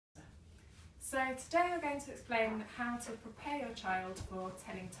So today we're going to explain how to prepare your child for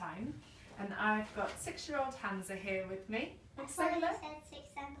telling time, and I've got 6-year-old Hamza here with me. Say hello. I said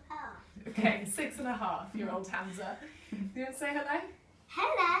 6.5. Okay, 6.5-year-old Hamza. Do you want to say hello?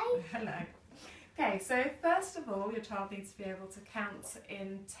 Hello. Hello. Okay, so first of all, your child needs to be able to count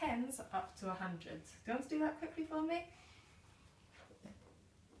in tens up to 100. Do you want to do that quickly for me?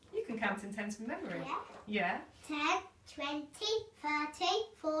 You can count in tens from memory. Yeah. Yeah. 10, 20, 30,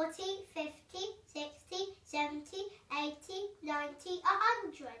 40, 50, 60, 70, 80, 90,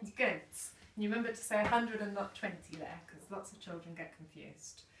 100. Good. You remember to say 100 and not 20 there, because lots of children get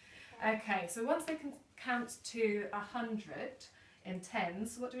confused. Okay, so once they can count to 100 in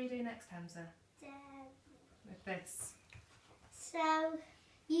tens, what do we do next, Hamza? With this. So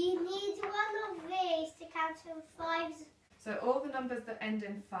you need one of these to count to 5s. So all the numbers that end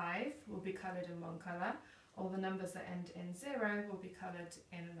in 5 will be coloured in one colour. All the numbers that end in 0 will be coloured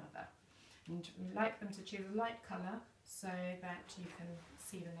in another. And we like them to choose a light colour so that you can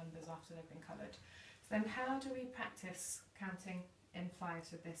see the numbers after they've been coloured. So then how do we practice counting in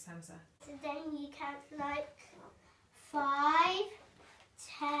 5s with this, Hamza? So then you count like 5,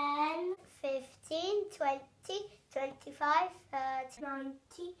 10, 15, 20, 25, 30,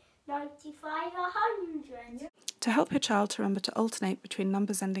 90, 95, 100. To help your child to remember to alternate between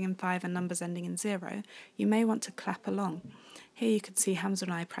numbers ending in 5 and numbers ending in 0, you may want to clap along. Here you can see Hamza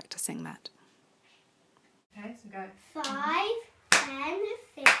and I practising that. Okay, so go 5, 10,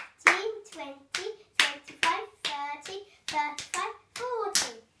 15, 20, 25, 30, 35,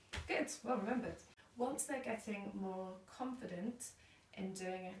 40. Good, well remembered. Once they're getting more confident in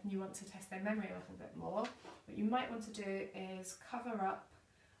doing it and you want to test their memory a little bit more, what you might want to do is cover up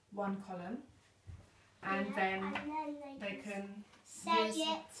one column and then they can say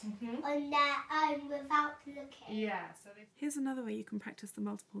it on their own without looking. Yeah. Here's another way you can practice the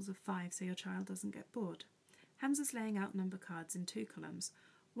multiples of 5 so your child doesn't get bored. Hamza's laying out number cards in 2 columns.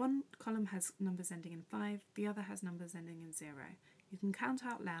 One column has numbers ending in 5, the other has numbers ending in 0. You can count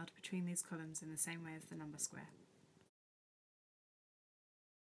out loud between these columns in the same way as the number square.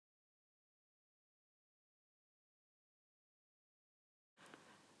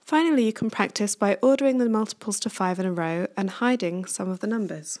 Finally, you can practice by ordering the multiples to 5 in a row and hiding some of the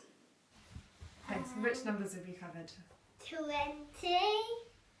numbers. Okay, so which numbers have you covered? 20,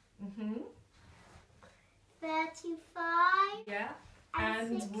 35, Yeah.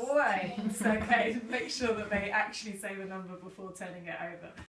 And 60. wait, okay, make sure that they actually say the number before turning it over.